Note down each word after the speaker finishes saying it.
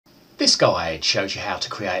This guide shows you how to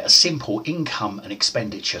create a simple income and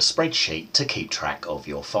expenditure spreadsheet to keep track of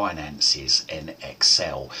your finances in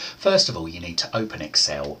Excel. First of all, you need to open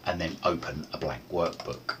Excel and then open a blank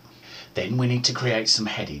workbook. Then we need to create some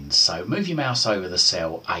headings. So move your mouse over the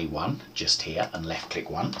cell A1 just here and left click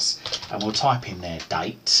once, and we'll type in there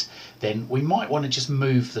date. Then we might want to just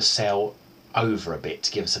move the cell over a bit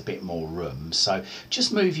to give us a bit more room, so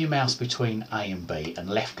just move your mouse between A and B and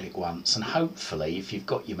left click once, and hopefully if you've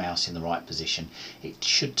got your mouse in the right position it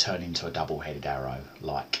should turn into a double-headed arrow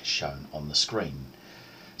like shown on the screen.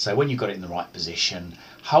 So when you've got it in the right position,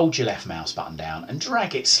 hold your left mouse button down and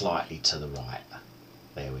drag it slightly to the right.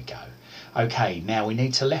 There we go. Okay, now we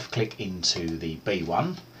need to left click into the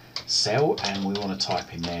B1 cell and we want to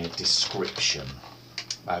type in there description.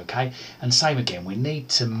 Okay, and same again, we need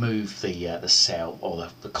to move the cell or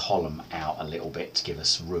the column out a little bit to give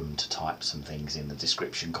us room to type some things in the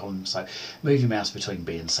description column. So move your mouse between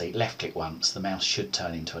B and C, left click once, the mouse should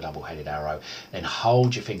turn into a double-headed arrow, then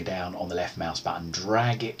hold your finger down on the left mouse button,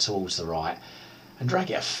 drag it towards the right and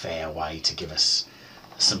drag it a fair way to give us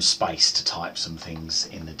some space to type some things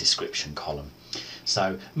in the description column.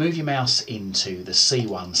 So move your mouse into the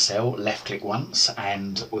C1 cell, left click once,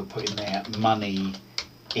 and we'll put in there money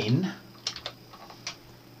in.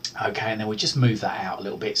 Okay, and then we just move that out a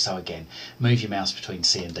little bit. So again, move your mouse between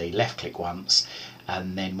C and D, left click once,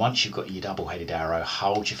 and then once you've got your double-headed arrow,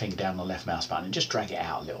 hold your finger down on the left mouse button and just drag it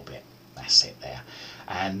out a little bit. That's it there.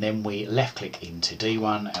 And then we left click into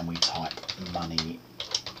D1 and we type money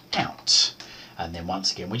out. And then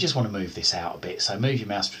once again, we just want to move this out a bit. So move your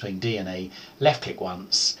mouse between D and E, left click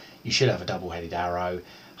once, you should have a double-headed arrow,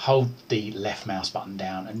 hold the left mouse button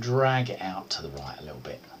down and drag it out to the right a little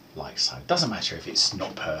bit, like so. Doesn't matter if it's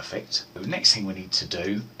not perfect. The next thing we need to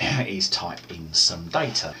do is type in some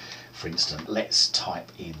data. For instance, let's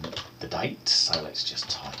type in the date. So let's just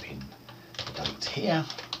type in the date here.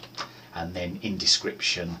 And then in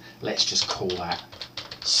description, let's just call that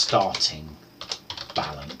starting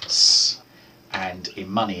balance. And in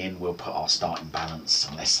money in, we'll put our starting balance,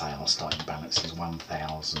 and let's say our starting balance is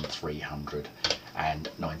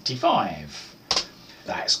 1,395.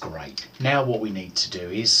 That's great. Now what we need to do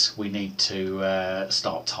is we need to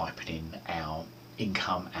start typing in our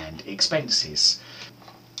income and expenses.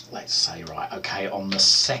 Let's say, right, okay, on the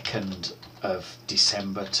 2nd of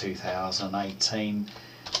December 2018,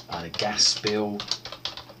 I had a gas bill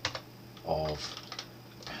of,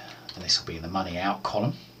 and this will be in the money out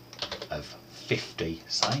column, of 50,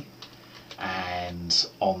 say, and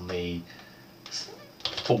on the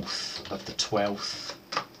 4th of the 12th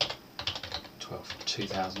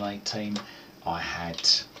 2018 I had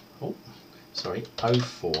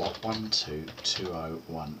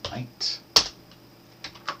 04122018,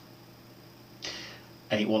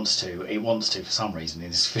 and it wants to for some reason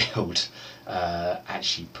in this field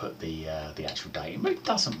actually put the actual date in, but it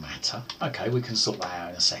doesn't matter. Okay, we can sort that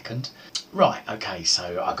out in a second. Right, okay,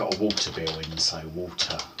 so I got a water bill in, so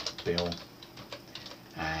water bill,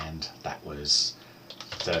 and that was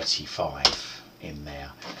 35 in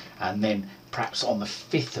there. And then perhaps on the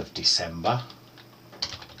 5th of December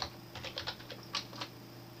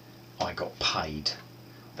I got paid.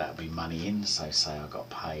 That would be money in, so say I got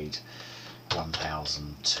paid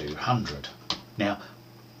 1,200. Now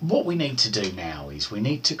what we need to do now is we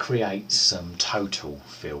need to create some total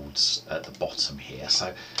fields at the bottom here.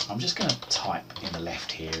 So I'm just going to type in the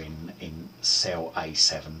left here in cell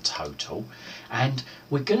A7 total, and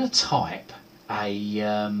we're going to type a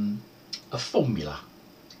formula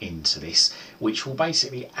into this which will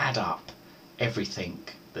basically add up everything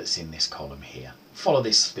that's in this column here. Follow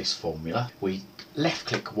this formula. We left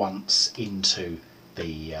click once into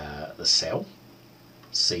the cell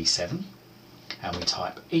C7, and we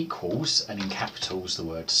type equals, and in capitals the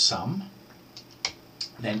word sum,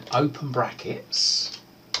 then open brackets,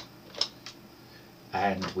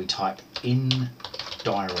 and we type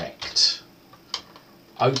indirect,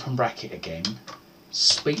 open bracket again,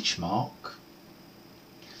 speech mark,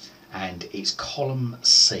 and it's column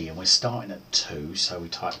C, and we're starting at 2, so we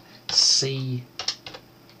type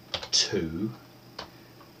C2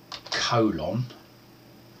 colon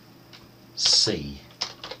C,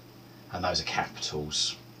 and those are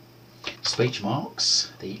capitals. Speech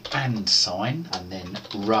marks, the and sign, and then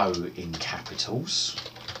row in capitals,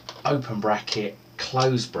 open bracket,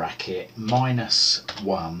 close bracket,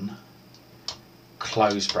 -1,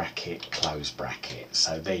 close bracket, close bracket.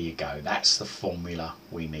 So there you go, that's the formula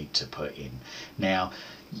we need to put in. Now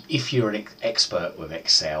if you're an expert with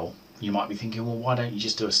Excel, you might be thinking, well, why don't you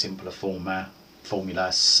just do a simpler formula,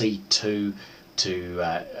 C2 to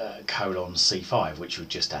colon C5, which would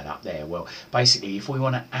just add up there. Well, basically, if we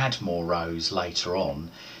want to add more rows later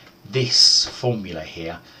on, this formula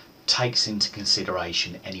here takes into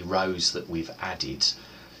consideration any rows that we've added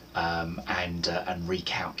and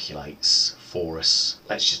recalculates for us.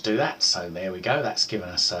 Let's just do that. So there we go, that's given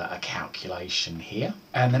us a calculation here.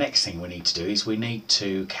 And the next thing we need to do is we need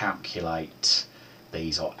to calculate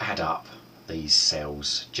these, or add up these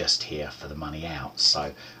cells just here for the money out.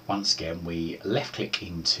 So once again, we left click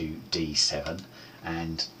into D7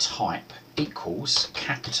 and type equals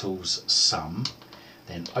capitals sum,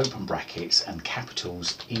 then open brackets and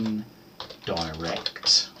capitals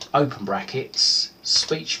indirect, open brackets,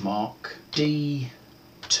 speech mark,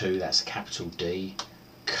 D2, that's a capital D,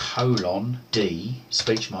 colon D,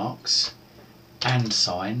 speech marks, and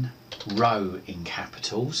sign, row in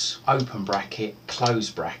capitals, open bracket, close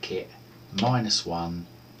bracket, -1,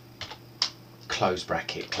 close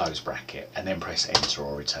bracket, and then press enter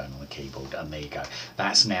or return on the keyboard, and there you go.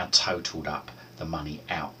 That's now totaled up the money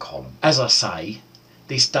out column. As I say,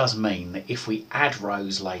 this does mean that if we add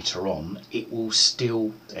rows later on, it will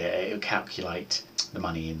still it'll calculate the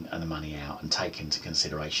money in and the money out and take into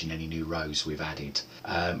consideration any new rows we've added.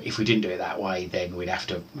 If we didn't do it that way, then we'd have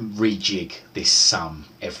to rejig this sum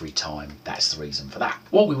every time. That's the reason for that.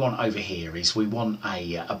 What we want over here is we want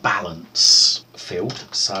a balance field.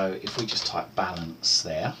 So if we just type balance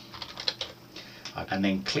there and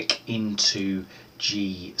then click into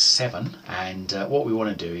G7, and what we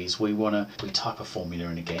want to do is we type a formula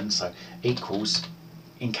in again, so equals,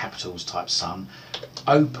 in capitals type sum,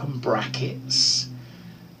 open brackets,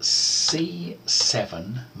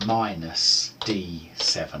 C7 minus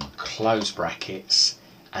D7, close brackets,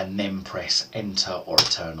 and then press enter or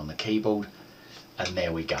return on the keyboard, and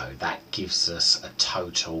there we go. That gives us a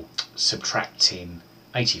total, subtracting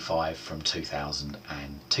 85 from 2,000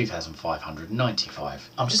 and 2,595.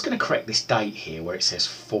 I'm just going to correct this date here where it says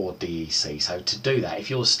 4 DEC. So to do that, if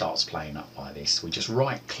yours starts playing up like this, we just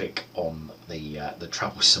right click on the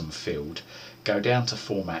troublesome field, go down to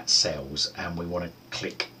format cells, and we want to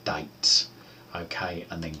click date, okay,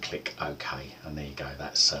 and then click OK, and there you go,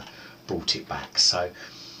 that's brought it back. So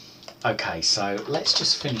okay, so let's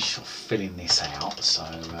just finish off filling this out. So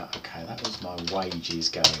okay, that was my wages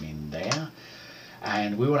going in there.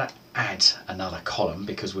 And we want to add another column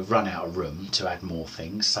because we've run out of room to add more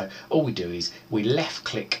things. So all we do is we left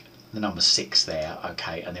click the number 6 there,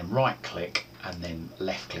 okay, and then right click and then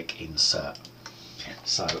left click insert.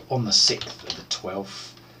 So on the 6th of the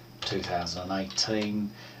 12th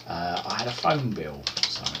 2018 I had a phone bill,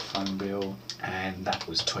 so phone bill, and that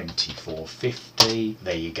was £24.50.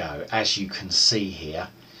 There you go. As you can see here,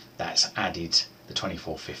 that's added the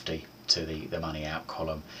 £24.50 to the money out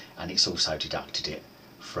column, and it's also deducted it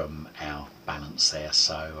from our balance there,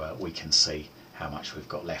 so we can see how much we've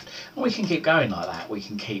got left. And we can keep going like that. We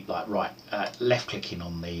can keep like left clicking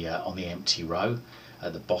on the empty row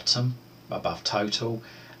at the bottom above total,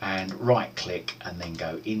 and right click and then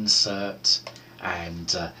go insert,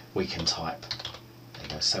 and we can type, there you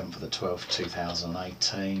go, 7th of the 12th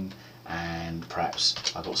 2018, and perhaps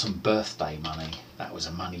I got some birthday money. That was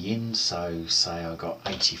a money in, so say I got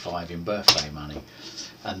 85 in birthday money,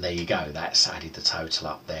 and there you go, that's added the total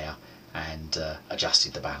up there and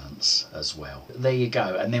adjusted the balance as well. There you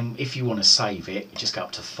go. And then if you want to save it, just go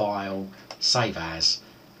up to File, Save As,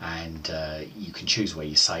 and you can choose where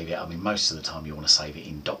you save it. I mean, most of the time you want to save it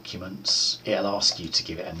in Documents. It'll ask you to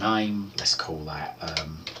give it a name. Let's call that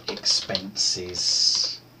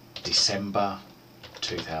Expenses December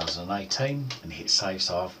 2018, and hit save.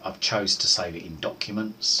 So I've chose to save it in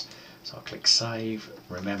Documents, so I'll click Save,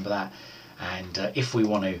 remember that. And if we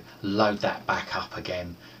want to load that back up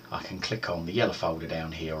again, I can click on the yellow folder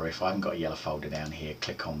down here, or if I haven't got a yellow folder down here,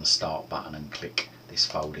 click on the Start button and click this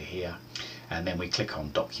folder here, and then we click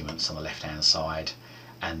on Documents on the left hand side,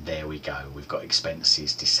 and there we go, we've got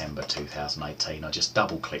Expenses December 2018. I just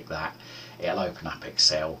double click that, it'll open up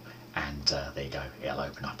Excel, and there you go, it'll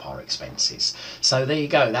open up our expenses. So there you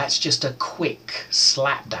go, that's just a quick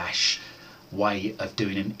slapdash way of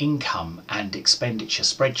doing an income and expenditure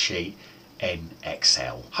spreadsheet in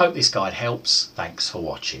Excel. Hope this guide helps. Thanks for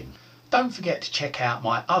watching. Don't forget to check out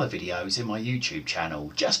my other videos in my YouTube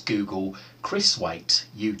channel. Just Google Chris Waite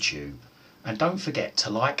YouTube. And don't forget to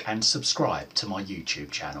like and subscribe to my YouTube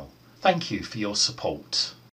channel. Thank you for your support.